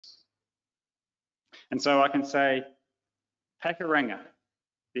And so I can say, Pakuranga,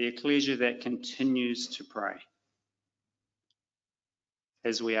 the ecclesia that continues to pray.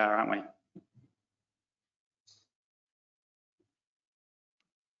 As we are, aren't we?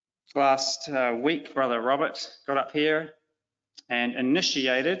 Last week, Brother Robert got up here and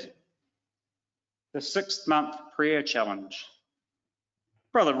initiated the 6-month prayer challenge.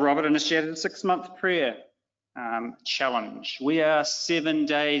 Brother Robert initiated a 6-month prayer challenge. We are 7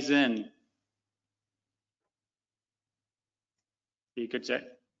 days in. You good, Jack?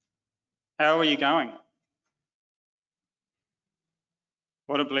 How are you going?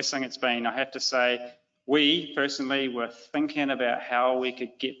 What a blessing it's been. I have to say, we personally were thinking about how we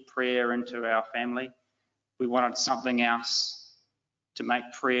could get prayer into our family. We wanted something else to make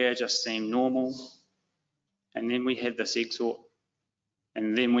prayer just seem normal. And then we had this Exhort,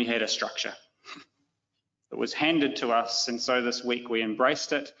 and then we had a structure. It was handed to us, and so this week we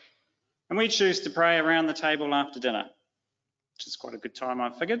embraced it. And we choose to pray around the table after dinner, which is quite a good time, I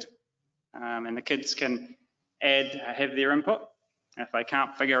figured. And the kids can have their input. If they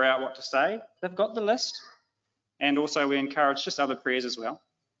can't figure out what to say, they've got the list. And also we encourage just other prayers as well,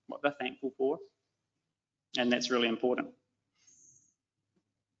 what they're thankful for. And that's really important.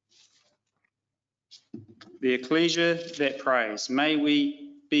 The ecclesia that prays, may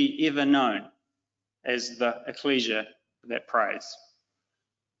we be ever known as the ecclesia that prays.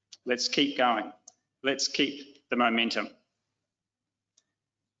 Let's keep going. Let's keep the momentum.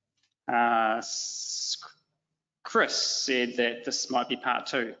 Chris said that this might be part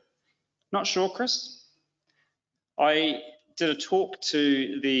 2. Not sure, Chris. I did a talk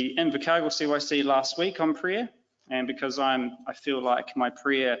to the Invercargill CYC last week on prayer, and because I feel like my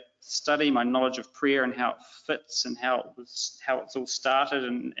prayer study, my knowledge of prayer and how it fits and how it's all started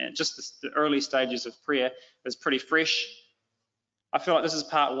and just the early stages of prayer is pretty fresh. I feel like this is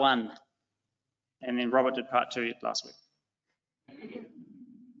part 1, and then Robert did part 2 last week.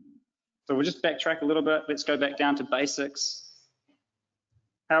 So we'll just backtrack a little bit. Let's go back down to basics.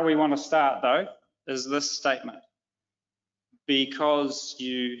 How we want to start, though, is this statement. Because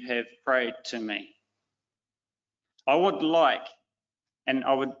you have prayed to me. I would like, and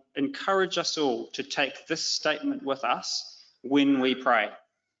I would encourage us all to take this statement with us when we pray.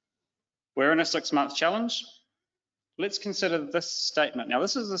 We're in a 6-month challenge. Let's consider this statement. Now,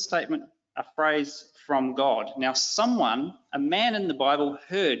 this is a statement, a phrase from God. Now, a man in the Bible,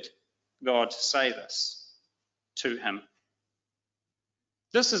 heard God say this to him.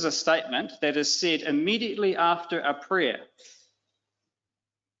 This is a statement that is said immediately after a prayer.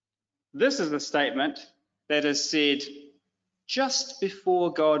 This is a statement that is said just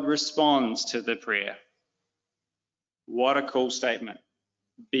before God responds to the prayer. What a cool statement.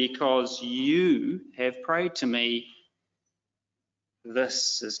 Because you have prayed to me,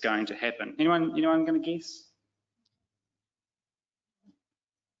 this is going to happen. Anyone going to guess?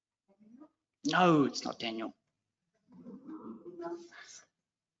 No, it's not Daniel.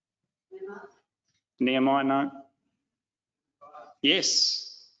 Nehemiah, no.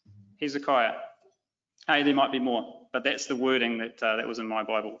 Yes, Hezekiah. Hey, there might be more, but that's the wording that was in my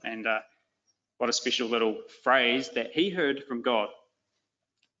Bible. And what a special little phrase that he heard from God.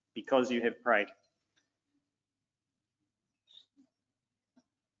 Because you have prayed.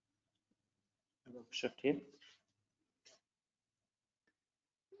 A little shift here.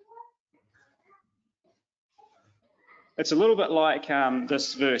 It's a little bit like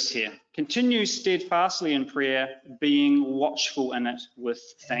this verse here. Continue steadfastly in prayer, being watchful in it with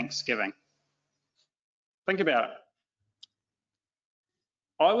thanksgiving. Think about it.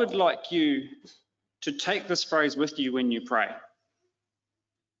 I would like you to take this phrase with you when you pray.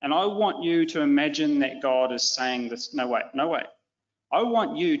 And I want you to imagine that God is saying this. No, wait. I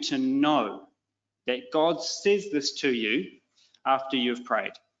want you to know that God says this to you after you've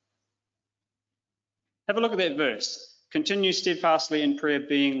prayed. Have a look at that verse. Continue steadfastly in prayer,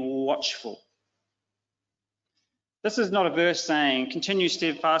 being watchful. This is not a verse saying continue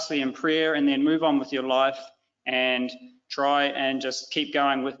steadfastly in prayer and then move on with your life and try and just keep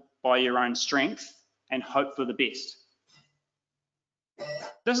going by your own strength and hope for the best.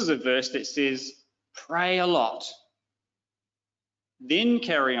 This is a verse that says pray a lot, then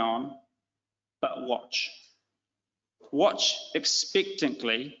carry on, but watch. Watch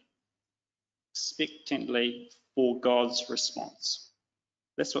expectantly for God's response.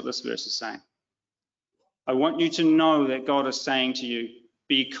 That's what this verse is saying. I want you to know that God is saying to you,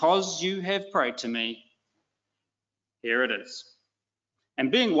 because you have prayed to me, here it is. And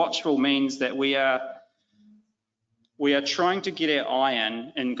being watchful means that we are trying to get our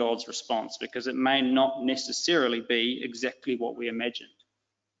eye in God's response, because it may not necessarily be exactly what we imagined.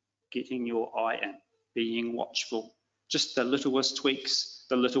 Getting your eye in. being watchful. Just the littlest tweaks,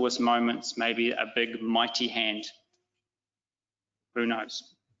 the littlest moments, maybe a big mighty hand. Who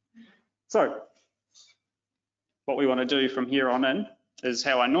knows? So, what we want to do from here on in is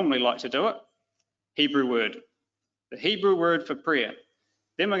how I normally like to do it. Hebrew word. The Hebrew word for prayer.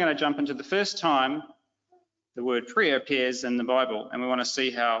 Then we're going to jump into the first time the word prayer appears in the Bible, and we want to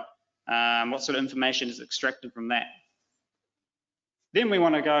see how what sort of information is extracted from that. Then we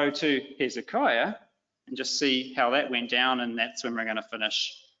want to go to Hezekiah and just see how that went down, and that's when we're going to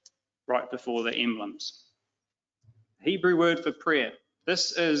finish right before the emblems. Hebrew word for prayer.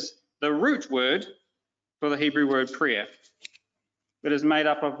 This is the root word for the Hebrew word prayer. It is made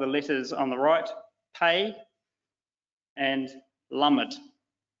up of the letters on the right, pei and lamed.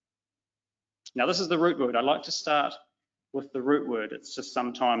 Now this is the root word. I like to start with the root word. It's just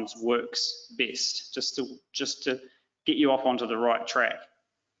sometimes works best, just to get you off onto the right track.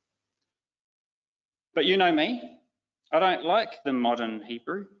 But you know me, I don't like the modern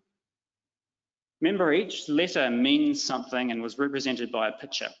Hebrew. Remember, each letter means something and was represented by a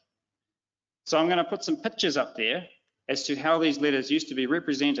picture. So I'm going to put some pictures up there as to how these letters used to be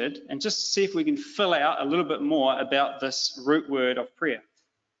represented, and just see if we can fill out a little bit more about this root word of prayer.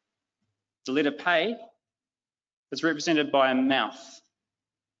 The letter pei is represented by a mouth,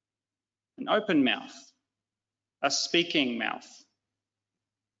 an open mouth, a speaking mouth.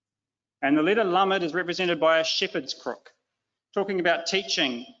 And the letter lamed is represented by a shepherd's crook, talking about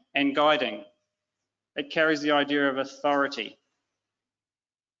teaching and guiding. It carries the idea of authority,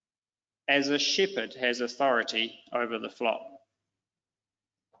 as a shepherd has authority over the flock.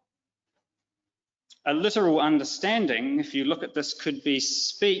 A literal understanding, if you look at this, could be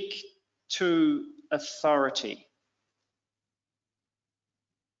speak to authority.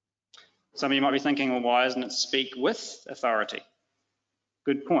 Some of you might be thinking, well, why isn't it speak with authority?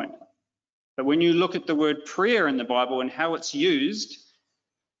 Good point. But when you look at the word prayer in the Bible and how it's used,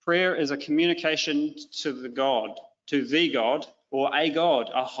 prayer is a communication to the God, or a God,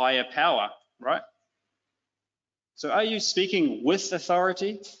 a higher power, right? So are you speaking with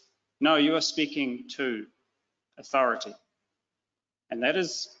authority? No, you are speaking to authority. And that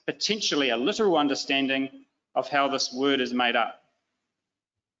is potentially a literal understanding of how this word is made up.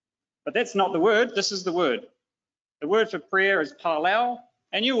 But that's not the word, this is the word. The word for prayer is palau,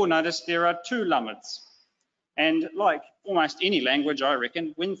 and you will notice there are two lameds. And like almost any language, I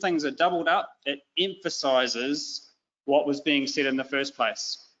reckon, when things are doubled up, it emphasizes what was being said in the first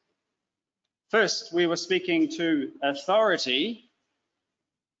place. First, we were speaking to authority.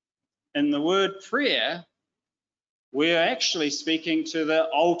 In the word prayer, we are actually speaking to the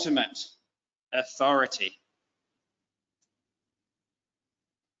ultimate authority.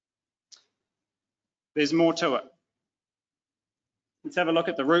 There's more to it. Let's have a look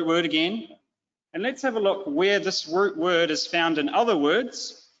at the root word again. And let's have a look where this root word is found in other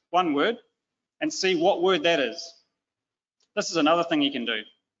words, one word, and see what word that is. This is another thing you can do.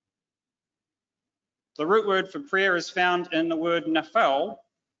 The root word for prayer is found in the word nafal,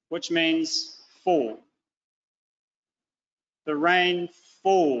 which means fall. The rain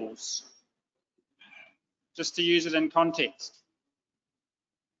falls, just to use it in context.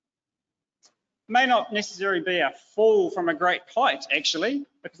 It may not necessarily be a fall from a great height, actually,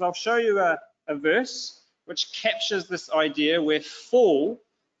 because I'll show you a verse which captures this idea where fall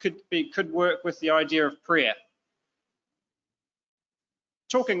could work with the idea of prayer.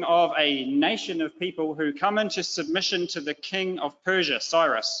 Talking of a nation of people who come into submission to the king of Persia,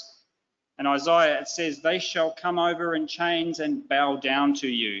 Cyrus. In Isaiah, it says, they shall come over in chains and bow down to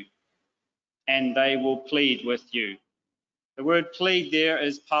you, and they will plead with you. The word plead there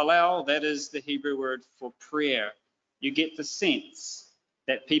is palau, that is the Hebrew word for prayer. You get the sense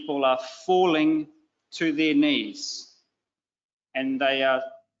that people are falling to their knees, and they are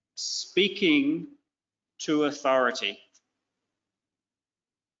speaking to authority.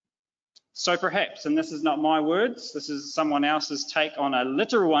 So perhaps, and this is not my words, this is someone else's take on a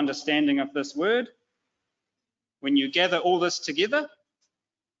literal understanding of this word. When you gather all this together,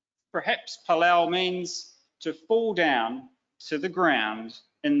 perhaps palau means to fall down to the ground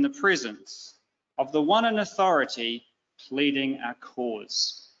in the presence of the one in authority pleading a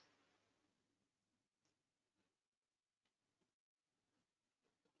cause.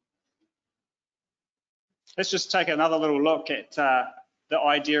 Let's just take another little look at the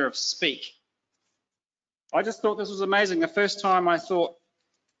idea of speak. I just thought this was amazing. The first time I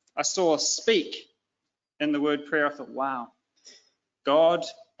saw speak in the word prayer, I thought, wow, God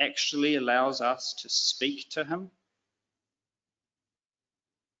actually allows us to speak to him.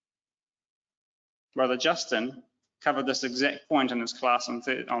 Brother Justin covered this exact point in his class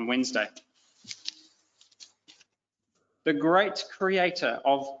on Wednesday. the great creator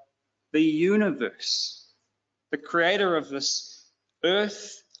of the universe, the creator of this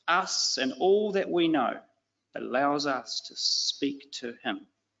earth, us, and all that we know, allows us to speak to him.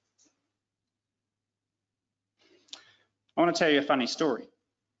 I want to tell you a funny story.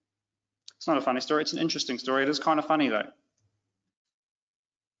 It's not a funny story, it's an interesting story. It is kind of funny though.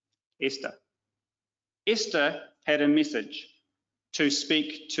 Esther. Esther had a message to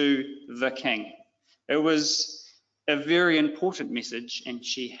speak to the king. It was a very important message and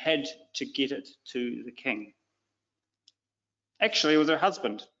she had to get it to the king. Actually, it was her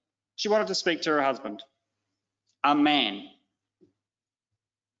husband. She wanted to speak to her husband, a man,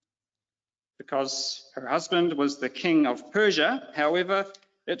 because her husband was the king of Persia. However,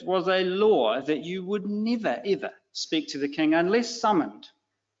 it was a law that you would never, ever speak to the king unless summoned.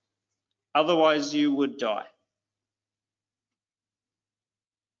 Otherwise, you would die.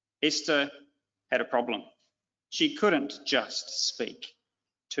 Esther had a problem. She couldn't just speak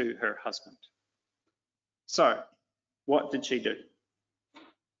to her husband. So, what did she do?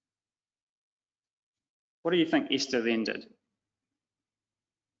 What do you think Esther then did?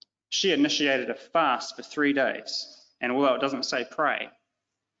 She initiated a fast for 3 days. And although it doesn't say pray,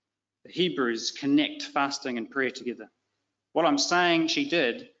 the Hebrews connect fasting and prayer together. What I'm saying she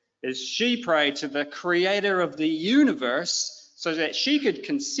did is she prayed to the creator of the universe so that she could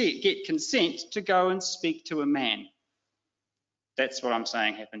get consent to go and speak to a man. That's what I'm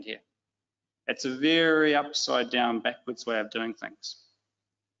saying happened here. It's a very upside down, backwards way of doing things.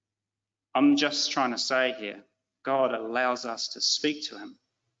 I'm just trying to say here, God allows us to speak to him,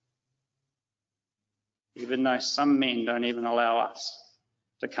 even though some men don't even allow us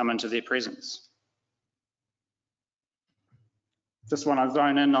to come into their presence. Just want to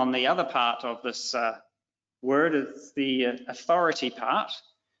zone in on the other part of this word, is the authority part.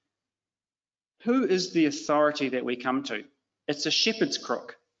 Who is the authority that we come to? It's a shepherd's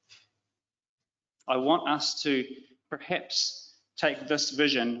crook. I want us to perhaps take this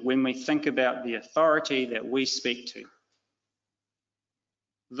vision when we think about the authority that we speak to.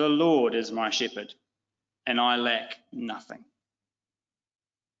 The Lord is my shepherd, and I lack nothing.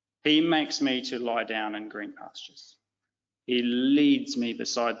 He makes me to lie down in green pastures. He leads me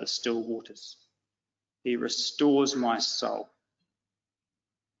beside the still waters. He restores my soul.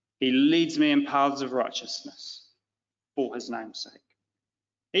 He leads me in paths of righteousness for his name's sake.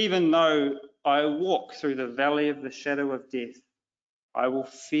 Even though I walk through the valley of the shadow of death, I will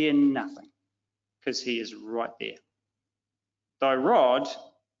fear nothing, because he is right there. Thy rod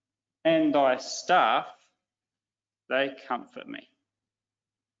and thy staff, they comfort me.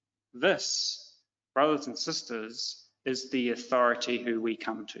 This, brothers and sisters, is the authority who we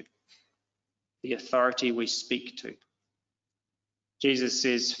come to, the authority we speak to. Jesus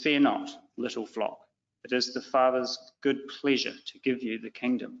says, fear not, little flock. It is the Father's good pleasure to give you the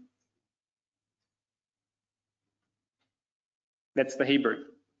kingdom. That's the Hebrew.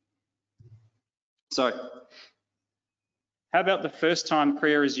 So, how about the first time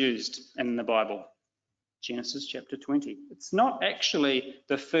prayer is used in the Bible? Genesis chapter 20. It's not actually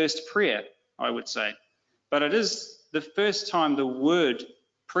the first prayer, I would say, but it is the first time the word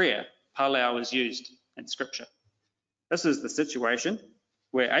prayer, palau, is used in Scripture. This is the situation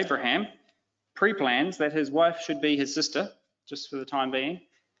where Abraham pre-plans that his wife should be his sister, just for the time being,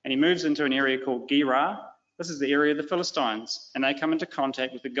 and he moves into an area called Gerar. This is the area of the Philistines, and they come into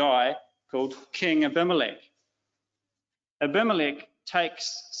contact with a guy called King Abimelech. Abimelech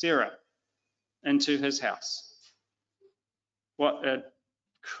takes Sarah into his house. What a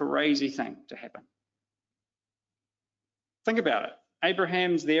crazy thing to happen. Think about it.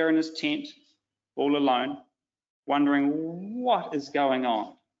 Abraham's there in his tent, all alone, wondering what is going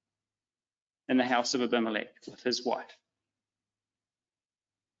on in the house of Abimelech with his wife.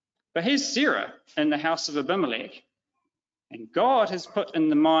 But here's Sarah in the house of Abimelech, and God has put in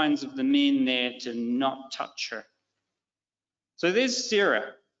the minds of the men there to not touch her. So there's Sarah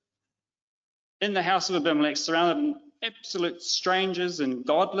in the house of Abimelech, surrounded by absolute strangers and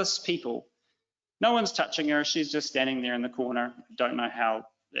godless people. No one's touching her. She's just standing there in the corner. Don't know how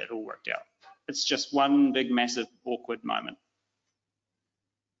that all worked out. It's just one big, massive, awkward moment.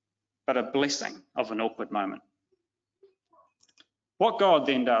 But a blessing of an awkward moment. What God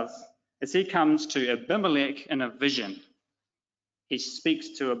then does is he comes to Abimelech in a vision. He speaks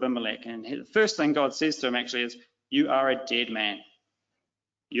to Abimelech, and the first thing God says to him actually is, you are a dead man.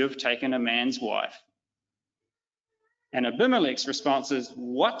 You have taken a man's wife. And Abimelech's response is,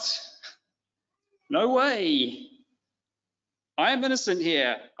 what? No way. I am innocent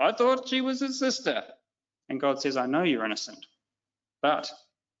here. I thought she was his sister. And God says, I know you're innocent,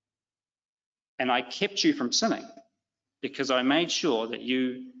 and I kept you from sinning. because I made sure that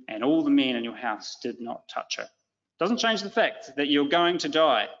you and all the men in your house did not touch her. Doesn't change the fact that you're going to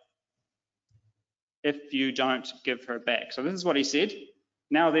die if you don't give her back. So this is what he said.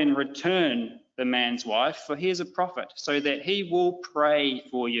 Now then, return the man's wife, for he is a prophet, so that he will pray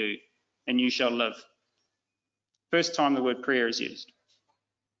for you and you shall live. First time the word prayer is used.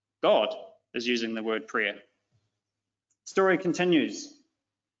 God is using the word prayer. Story continues.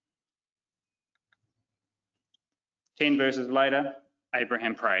 10 verses later,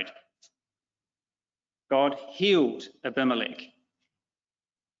 Abraham prayed. God healed Abimelech.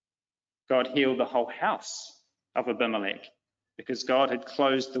 God healed the whole house of Abimelech because God had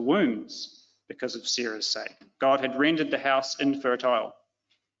closed the wombs because of Sarah's sake. God had rendered the house infertile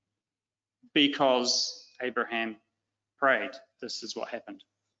because Abraham prayed. This is what happened.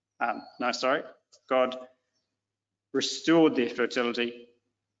 God restored their fertility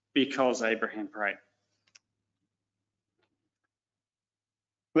because Abraham prayed.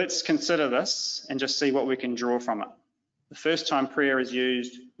 Let's consider this and just see what we can draw from it. The first time prayer is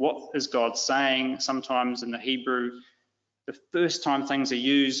used, what is God saying? Sometimes in the Hebrew, the first time things are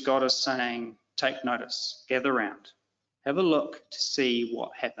used, God is saying, take notice, gather round, have a look to see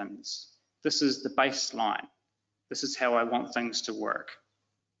what happens. This is the baseline. This is how I want things to work.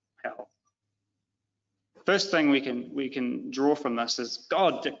 How? First thing we can draw from this is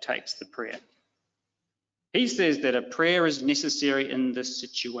God dictates the prayer. He says that a prayer is necessary in this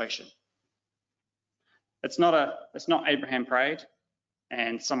situation. It's not Abraham prayed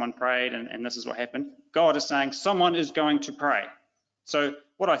and someone prayed and this is what happened. God is saying someone is going to pray. So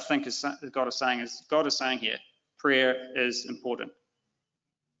what I think is God is saying here, prayer is important.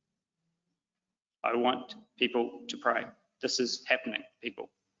 I want people to pray. This is happening, people.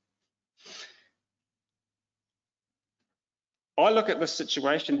 I look at this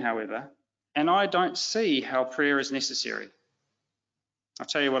situation, however, and I don't see how prayer is necessary. I'll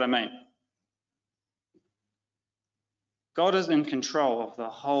tell you what I mean. God is in control of the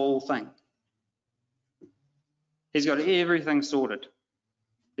whole thing. He's got everything sorted.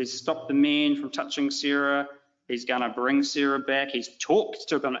 He's stopped the men from touching Sarah. He's going to bring Sarah back. He's talked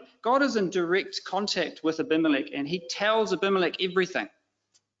to Abimelech. God is in direct contact with Abimelech, and he tells Abimelech everything.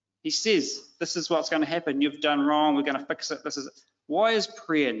 He says, this is what's going to happen. You've done wrong. We're going to fix it. Why is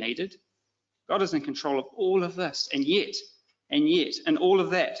prayer needed? God is in control of all of this. And yet, in all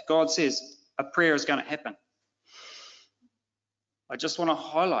of that, God says a prayer is going to happen. I just want to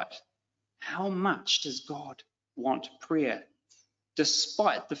highlight how much does God want prayer,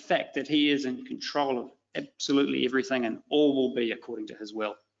 despite the fact that he is in control of absolutely everything and all will be according to his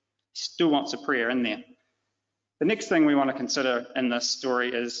will. He still wants a prayer in there. The next thing we want to consider in this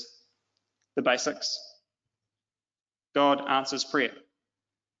story is the basics. God answers prayer.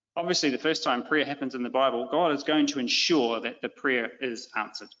 Obviously, the first time prayer happens in the Bible, God is going to ensure that the prayer is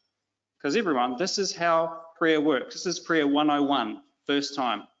answered. Because everyone, this is how prayer works. This is prayer 101, first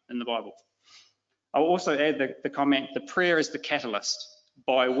time in the Bible. I'll also add the comment, the prayer is the catalyst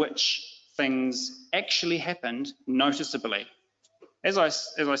by which things actually happened noticeably. As I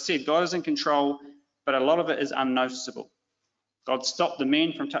said, God is in control, but a lot of it is unnoticeable. God stopped the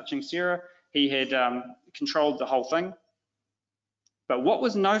men from touching Sarah. He had controlled the whole thing. But what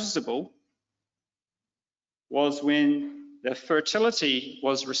was noticeable was when the fertility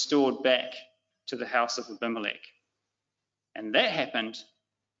was restored back to the house of Abimelech. And that happened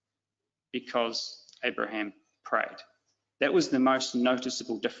because Abraham prayed. That was the most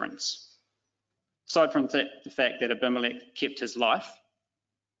noticeable difference. Aside from the fact that Abimelech kept his life,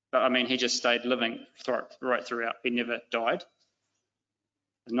 but I mean, he just stayed living right throughout. He never died.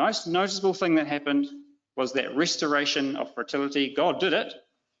 The most noticeable thing that happened was that restoration of fertility. God did it,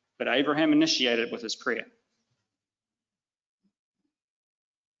 but Abraham initiated it with his prayer.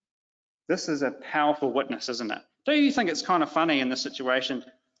 This is a powerful witness, isn't it? Do you think it's kind of funny in this situation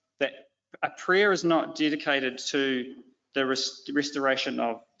that a prayer is not dedicated to the restoration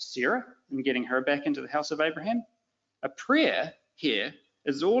of Sarah and getting her back into the house of Abraham? A prayer here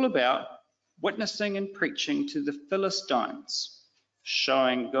is all about witnessing and preaching to the Philistines,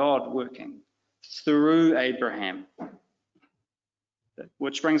 showing God working through Abraham.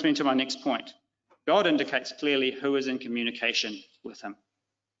 Which brings me to my next point. God indicates clearly who is in communication with him.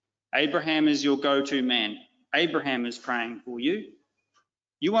 Abraham is your go-to man. Abraham is praying for you.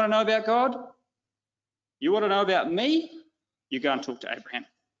 You want to know about God? You want to know about me? You go and talk to Abraham.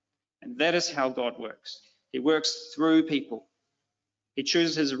 And that is how God works. He works through people. He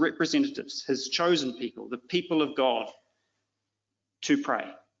chooses his representatives, his chosen people, the people of God, to pray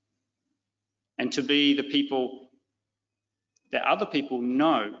and to be the people that other people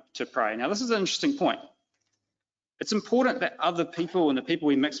know to pray. Now, this is an interesting point It's important that other people and the people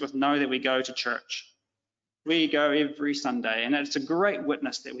we mix with know that we go to church. We go every Sunday, and it's a great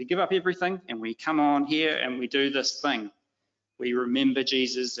witness that we give up everything and we come on here and we do this thing. We remember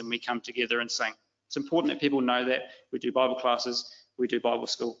Jesus and we come together and sing. It's important that people know that. We do Bible classes, we do Bible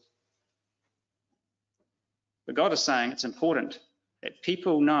school. But God is saying it's important that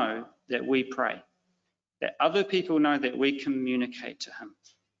people know that we pray, that other people know that we communicate to him.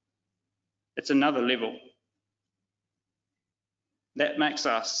 It's another level. That makes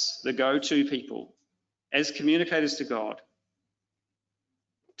us the go-to people as communicators to God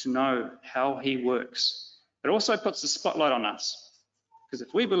to know how he works. It also puts the spotlight on us, because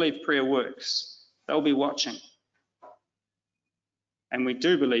if we believe prayer works, they'll be watching. And we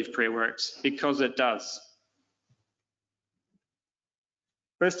do believe prayer works because it does.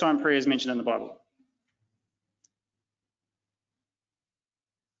 First time prayer is mentioned in the Bible.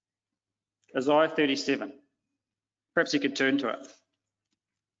 Isaiah 37. Perhaps you could turn to it.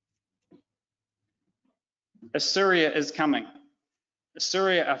 Assyria is coming.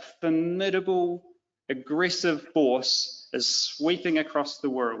 Assyria, a formidable, aggressive force, is sweeping across the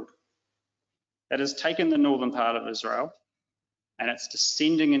world. It has taken the northern part of Israel and it's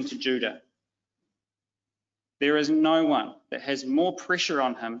descending into Judah. There is no one that has more pressure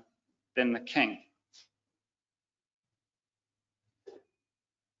on him than the king.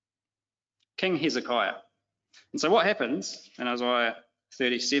 King Hezekiah. And so what happens in Isaiah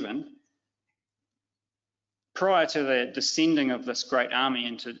 37, prior to the descending of this great army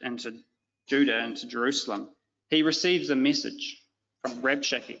into Judah, into Jerusalem, he receives a message from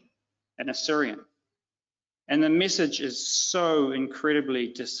Rabshakeh, an Assyrian. And the message is so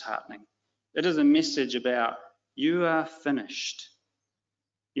incredibly disheartening. It is a message about, you are finished.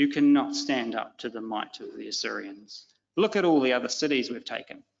 You cannot stand up to the might of the Assyrians. Look at all the other cities we've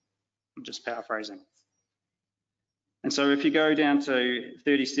taken. I'm just paraphrasing. And so if you go down to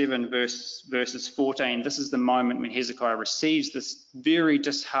 37 verses 14, this is the moment when Hezekiah receives this very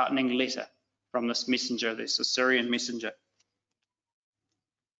disheartening letter from this messenger, this Assyrian messenger.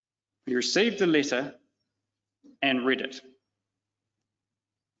 He received the letter and read it.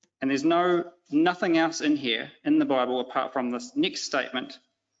 And there's nothing else in here in the Bible apart from this next statement.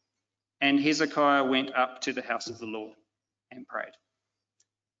 And Hezekiah went up to the house of the Lord and prayed.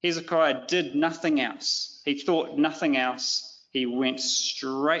 Hezekiah did nothing else. He thought nothing else. He went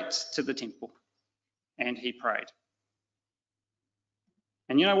straight to the temple and he prayed.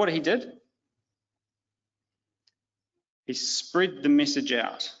 And you know what he did? He spread the message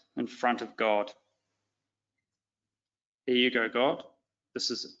out in front of God. Here you go, God. This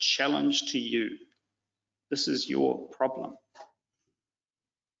is a challenge to you. This is your problem.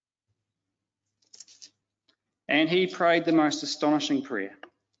 And he prayed the most astonishing prayer.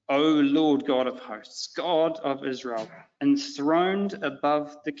 O Lord God of hosts, God of Israel, enthroned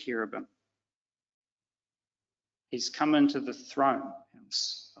above the cherubim. He's come into the throne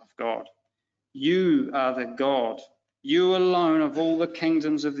house of God. You are the God, you alone of all the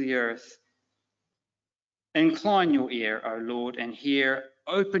kingdoms of the earth. Incline your ear, O Lord, and hear.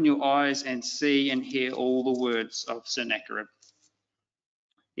 Open your eyes and see and hear all the words of Sennacherib.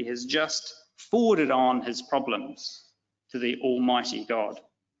 He has just forwarded on his problems to the Almighty God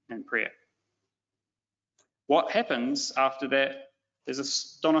in prayer. What happens after that is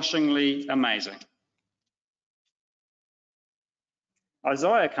astonishingly amazing.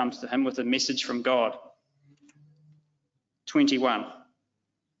 Isaiah comes to him with a message from God. 21.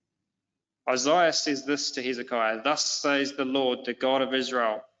 Isaiah says this to Hezekiah, thus says the Lord, the God of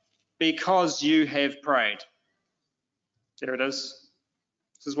Israel, because you have prayed. There it is.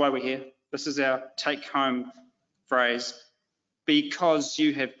 This is why we're here. This is our take-home phrase. Because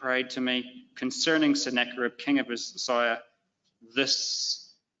you have prayed to me concerning Sennacherib, king of Assyria,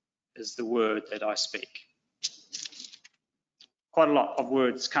 this is the word that I speak. Quite a lot of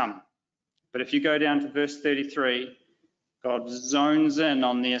words come. But if you go down to verse 33, God zones in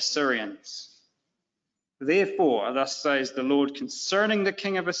on the Assyrians. Therefore, thus says the Lord concerning the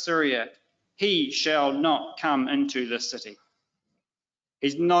king of Assyria, he shall not come into this city.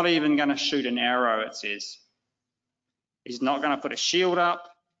 He's not even going to shoot an arrow, it says. He's not going to put a shield up.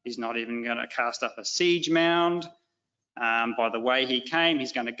 He's not even going to cast up a siege mound. By the way he came,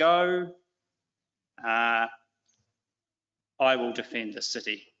 he's going to go. I will defend the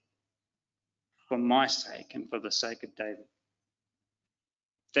city for my sake and for the sake of David.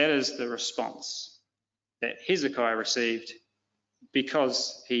 That is the response that Hezekiah received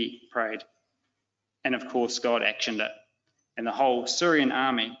because he prayed. And of course, God actioned it. And the whole Syrian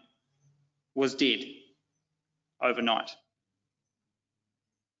army was dead overnight.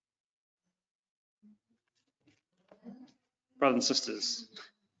 brothers and sisters,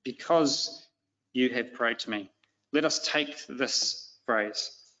 because you have prayed to me. Let us take this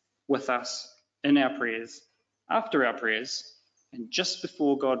phrase with us in our prayers, after our prayers, and just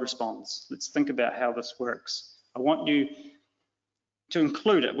before God responds. Let's think about how this works. I want you to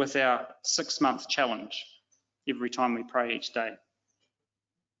include it with our 6-month challenge every time we pray each day.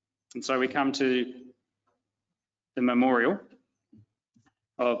 And so we come to the memorial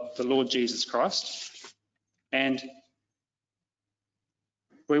of the Lord Jesus Christ, and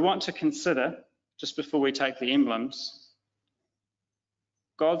we want to consider, just before we take the emblems,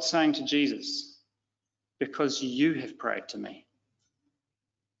 God saying to Jesus, because you have prayed to me.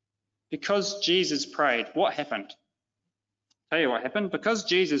 Because Jesus prayed, what happened? Tell you what happened. Because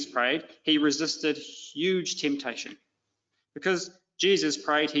Jesus prayed, he resisted huge temptation. Because Jesus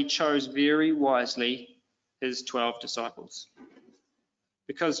prayed, he chose very wisely his 12 disciples.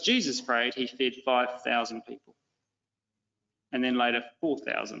 Because Jesus prayed, he fed 5,000 people. And then later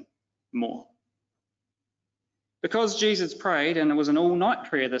 4,000 more. Because Jesus prayed, and it was an all-night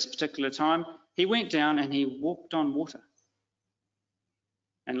prayer this particular time, he went down and he walked on water.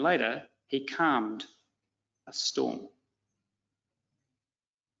 And later, he calmed a storm.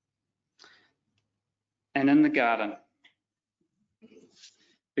 And in the garden,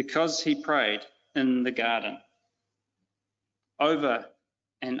 because he prayed in the garden, over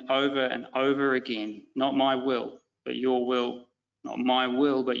and over and over again, not my will, but your will, not my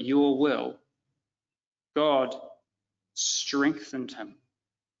will, but your will, God strengthened him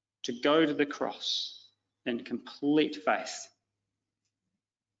to go to the cross in complete faith.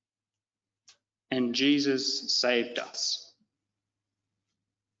 And Jesus saved us.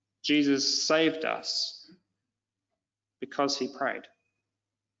 Jesus saved us because he prayed.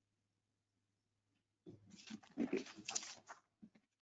 Thank you.